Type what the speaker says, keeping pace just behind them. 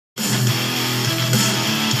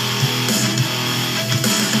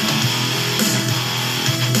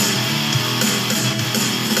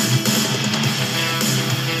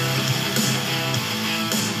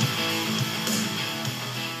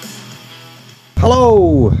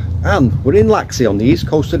Hello, and we're in Laxey on the east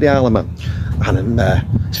coast of the Isle of Man, and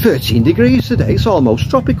it's 13 degrees today. It's almost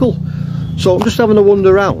tropical. So I'm just having a wander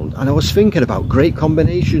around, and I was thinking about great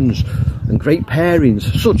combinations and great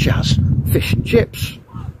pairings, such as fish and chips,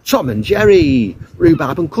 Tom and Jerry,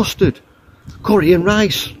 rhubarb and custard, curry and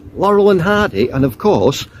rice, Laurel and Hardy, and of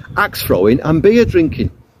course axe throwing and beer drinking.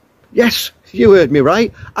 Yes, you heard me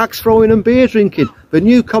right, axe throwing and beer drinking, the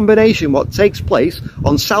new combination what takes place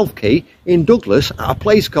on South Quay in Douglas at a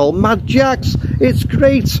place called Mad Jack's. It's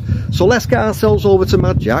great. So let's get ourselves over to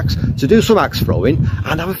Mad Jack's to do some axe throwing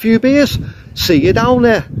and have a few beers. See you down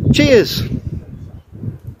there. Cheers.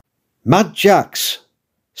 Mad Jack's,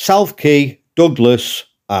 South Quay, Douglas,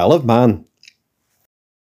 Isle of Man.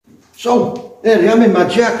 So there I am in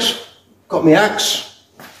Mad Jack's. Got my axe,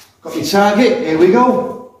 got my target, here we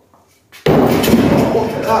go. Look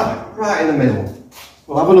at that, right in the middle.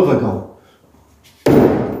 We'll have another go.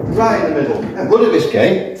 Right in the middle. I'm good at this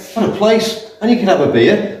game. What a place, and you can have a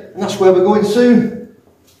beer, and that's where we're going soon.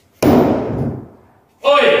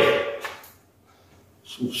 Oi!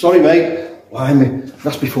 Sorry mate, blimey,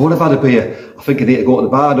 that's before I've had a beer. I think I need to go to the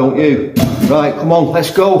bar, don't you? Right, come on,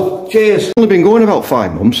 let's go. Cheers. It's only been going about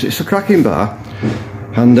 5 months, it's a cracking bar.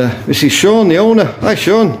 And this is Sean, the owner. Hi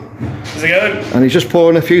Sean. How's it going? And he's just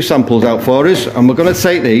pouring a few samples out for us, and we're going to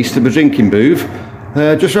take these to the drinking booth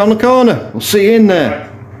just round the corner. We'll see you in there.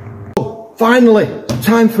 Oh, finally,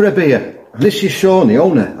 time for a beer. And this is Sean, the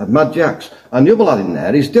owner of Mad Jack's. And the other lad in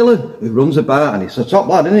there is Dylan, who runs a bar, and he's a top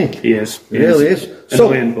lad, isn't he? He is. He really is.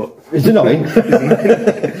 Annoying, but... It's annoying.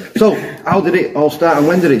 So, how did it all start, and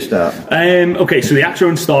when did it start? Okay, so the axe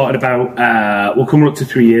throwing started about, well, coming up to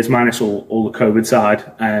 3 years, minus all the COVID side.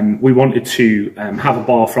 We wanted to have a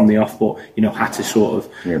bar from the off, but, you know, had to sort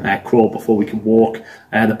of crawl before we could walk.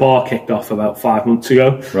 The bar kicked off about 5 months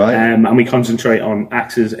ago. Right. And we concentrate on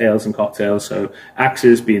axes, ales and cocktails. So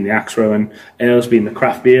axes being the axe throwing, ales being the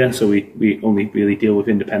craft beer. So we only really deal with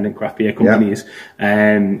independent craft beer companies.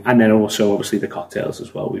 And then also, obviously, the cocktails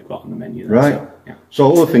as well we've got on the menu there. Right. So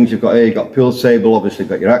all the things you've got here, you've got pool table, obviously you've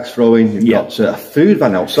got your axe throwing, you've got a food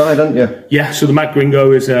van outside, haven't you? Yeah, so the Mad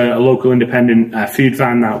Gringo is a local independent food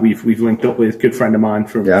van that we've linked up with, a good friend of mine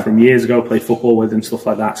from years ago, played football with and stuff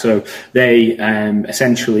like that. So they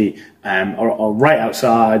essentially are right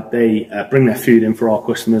outside. They bring their food in for our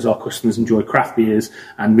customers. Our customers enjoy craft beers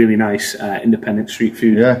and really nice independent street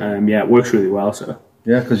food. It works really well. So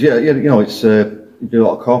because you know it's you do a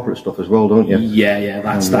lot of corporate stuff as well, don't you?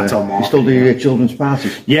 That's our market. You still do your children's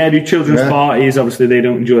parties? Yeah, do children's parties. Obviously, they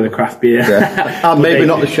don't enjoy the craft beer. And maybe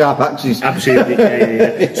not the sharp axes. Absolutely,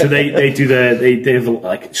 So they do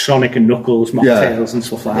like Sonic and Knuckles mocktails and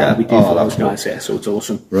stuff like that. We do for those guys, so it's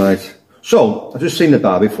awesome. Right. So I've just seen the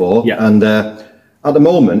bar before, and at the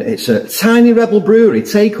moment it's a tiny Rebel Brewery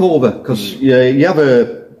takeover, because you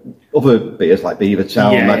have other beers like Beaver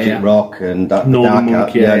Town, Magic Rock, and Dark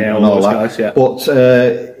Cat, and all that. Guys,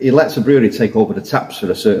 but he lets a brewery take over the taps for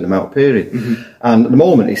a certain amount of period. And at the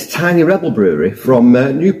moment, it's Tiny Rebel Brewery from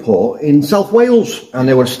Newport in South Wales, and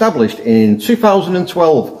they were established in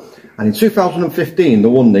 2012. And in 2015, they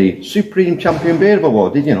won the Supreme Champion Beer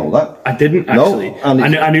Award. Did you know that? I didn't actually. No?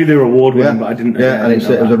 And I knew they were award winning, but I didn't. And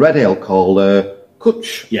it was a red ale called Quay.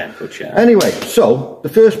 Quay. Anyway, so the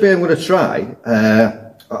first beer I'm going to try.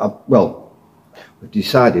 Well, we've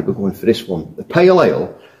decided we're going for this one. The Pale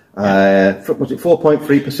Ale, was it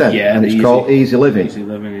 4.3%? Yeah, and it's called Easy Living. Easy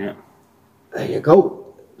Living, yeah. There you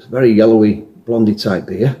go. It's a very yellowy, blondie type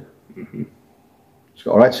beer. It's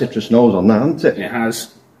got a right citrus nose on that, hasn't it? It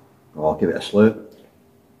has. Oh, I'll give it a slurp.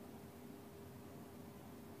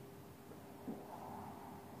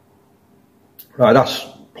 Right, that's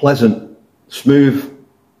pleasant, smooth,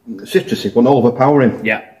 citrusy, but not overpowering.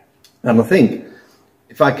 Yeah. And I think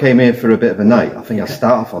if I came here for a bit of a night, I think I'd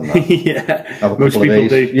start off on that. Have a Most couple people of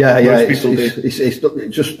do. these. It's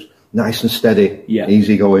just nice and steady,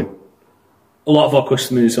 easy going. A lot of our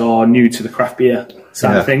customers are new to the craft beer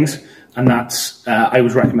side of things, and that's I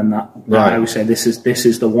always recommend that. I always say this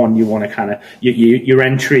is the one you want to kind of your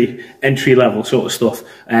entry level sort of stuff,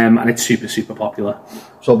 and it's super popular.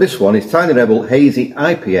 So this one is Tiny Rebel Hazy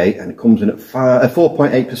IPA, and it comes in at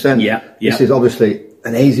 4.8%. This is obviously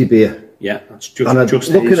an hazy beer. Yeah, that's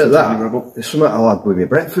just looking at that, there's something I'll have with my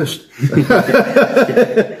breakfast.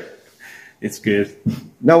 It's good.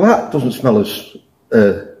 Now that doesn't smell as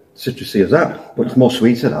citrusy as that, but it's more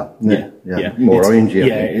sweeter that, isn't it? More orangey.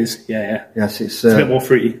 Yeah, it is. Yes, it's a bit more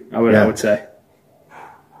fruity, I would say.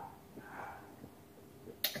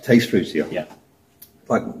 Tastes fruity. Yeah.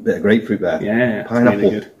 Like a bit of grapefruit there. Yeah, pineapple.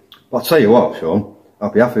 really good. But I'll tell you what, Sean,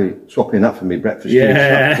 I'll be happy swapping that for me breakfast. Yeah.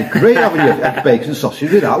 That'd be great having your bacon and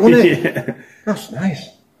sausage with that, wouldn't it? Yeah. That's nice.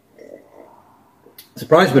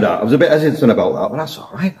 Surprised with that. I was a bit hesitant about that, but that's all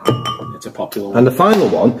right. It's a popular one. And the final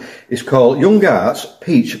one is called Young Arts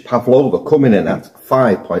Peach Pavlova, coming in at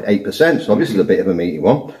 5.8%. So obviously a bit of a meaty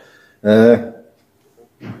one.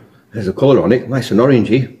 There's a colour on it, nice and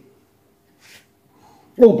orangey.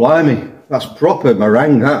 Oh, blimey. That's proper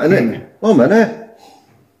meringue, that, isn't it? Oh, man,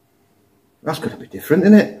 that's going to be different,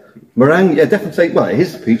 isn't it? Meringue, yeah, definitely. Well, it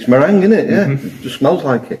is peach meringue, isn't it? Yeah, it just smells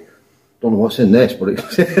like it. Don't know what's in this, but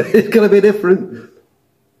it's, it's going to be different.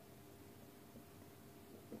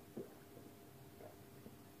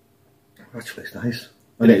 Actually, it's nice.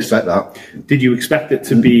 I didn't expect that. Did you expect it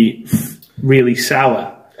to be really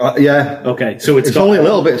sour? Yeah. Okay, so it's got, only a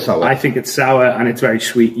little bit sour. I think it's sour and it's very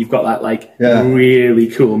sweet. You've got that like really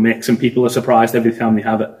cool mix, and people are surprised every time they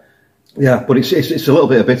have it. Yeah, but it's a little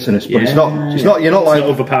bit of bitterness, but it's not. You're not like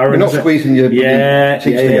overpowering. You're not squeezing your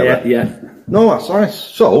cheeks together. Yeah. No, that's nice.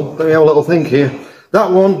 So let me have a little think here. That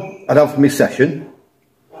one I'd have for my session.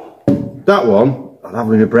 That one I'd have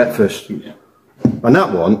for my breakfast, and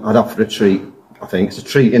that one I'd have for a treat. I think it's a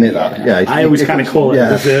treat, isn't it? That I always kind of call it a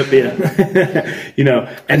dessert beer. You know,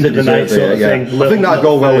 end of the night sort of thing. I think that'd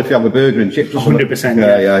go well if you have a burger and chips. 100%.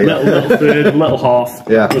 Yeah. Little third, little half.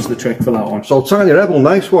 Was the trick for that one. So Tiny Rebel,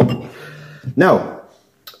 nice one. Now,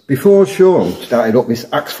 before Sean started up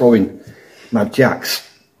this axe throwing Mad Jacks,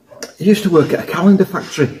 he used to work at a calendar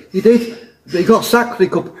factory. He did. He got sacked. He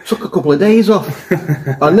took a couple of days off,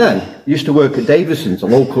 and then he used to work at Davison's, a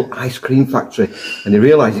local ice cream factory, and he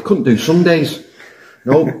realised he couldn't do Sundays.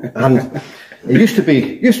 No, and he used to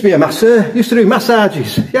be a masseur. Used to do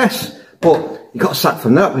massages, yes, but he got sacked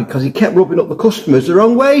from that because he kept rubbing up the customers the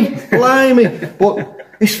wrong way. Blimey!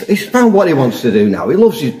 But he's found what he wants to do now. He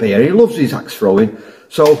loves his beer. He loves his axe throwing.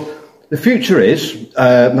 So the future is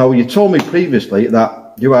now. You told me previously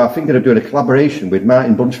that you are thinking of doing a collaboration with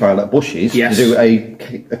Martin Bunchfile at Bush's to do a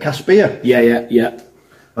cask beer. Yeah.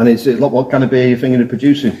 And what kind of beer are you thinking of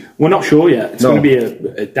producing? We're not sure yet. It's going to be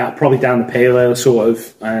probably down the pale ale sort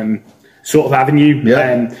of avenue.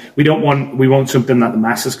 Yeah. We want something that the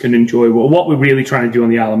masses can enjoy. What we're really trying to do on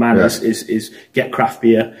the Isle of Man is get craft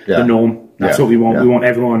beer the norm. That's what we want. We want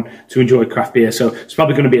everyone to enjoy craft beer. So it's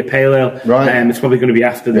probably going to be a pale ale. Right. It's probably going to be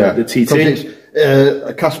after the TT.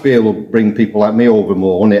 A cask beer will bring people like me over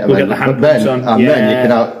more, won't it? We'll get the hand pumps on. And then you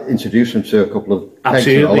can introduce them to a couple of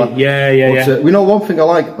Absolutely. And all that. Yeah. We know one thing I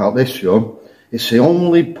like about this, Sean. It's the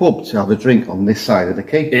only pub to have a drink on this side of the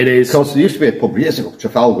quay. It is. Because there used to be a pub years ago,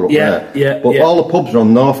 Trafalgar up there. But Yeah. all the pubs are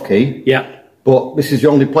on North Quay. Yeah. But this is the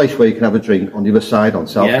only place where you can have a drink on the other side on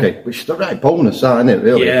South Quay, which is the right bonus, isn't it?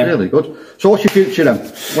 Really, it's really good. So, what's your future then?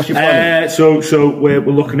 What's your plan? So we're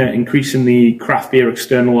looking at increasing the craft beer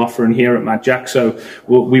external offering here at Mad Jack. So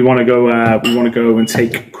we want to go and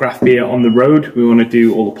take craft beer on the road. We want to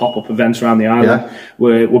do all the pop-up events around the island.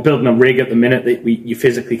 We're building a rig at the minute that you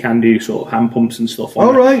physically can do sort of hand pumps and stuff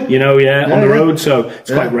on. Right. You know, on the road. So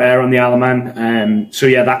it's quite rare on the Isle of Man. So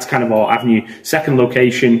that's kind of our avenue. Second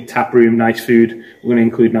location, tap room, nice food. We're going to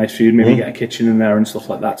include nice food, maybe get a kitchen in there and stuff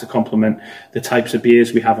like that to complement the types of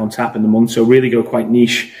beers we have on tap in the month. So really go quite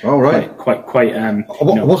niche. All right. Quite. I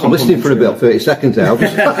wasn't listening for about 30 seconds there. I was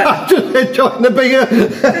just enjoying the beer.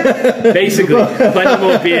 Basically, plenty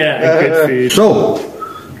more beer and good food. So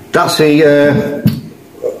that's the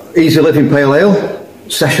Easy Living Pale Ale,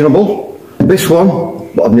 sessionable. This one,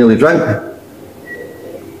 what I've nearly drank,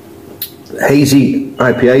 hazy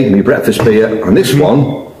IPA, my breakfast beer, and this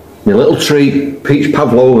one, my little treat, Peach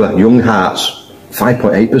Pavlova, Young Hearts,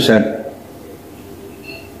 5.8%.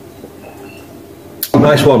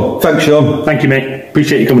 Nice one. Thanks, Sean. Thank you, mate.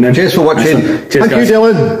 Appreciate you coming in. Cheers for watching. Cheers, thank guys. you,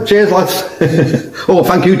 Dylan. Cheers, lads. Oh,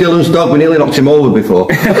 thank you, Dylan's dog. We nearly knocked him over before.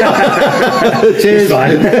 Cheers.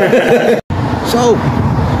 So,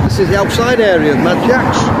 this is the outside area of Mad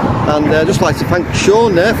Jack's, and I'd just like to thank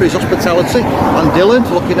Sean there for his hospitality, and Dylan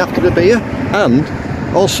for looking after the beer, and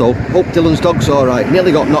also hope Dylan's dog's alright.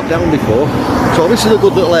 Nearly got knocked down before. So this is a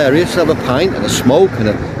good little area to have a pint and a smoke and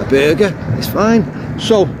a burger. It's fine.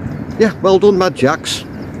 So yeah, well done, Mad Jack's.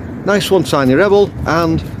 Nice one, Tiny Rebel,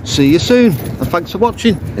 and see you soon. And thanks for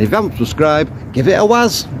watching. And if you haven't subscribed, give it a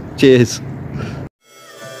waz. Cheers.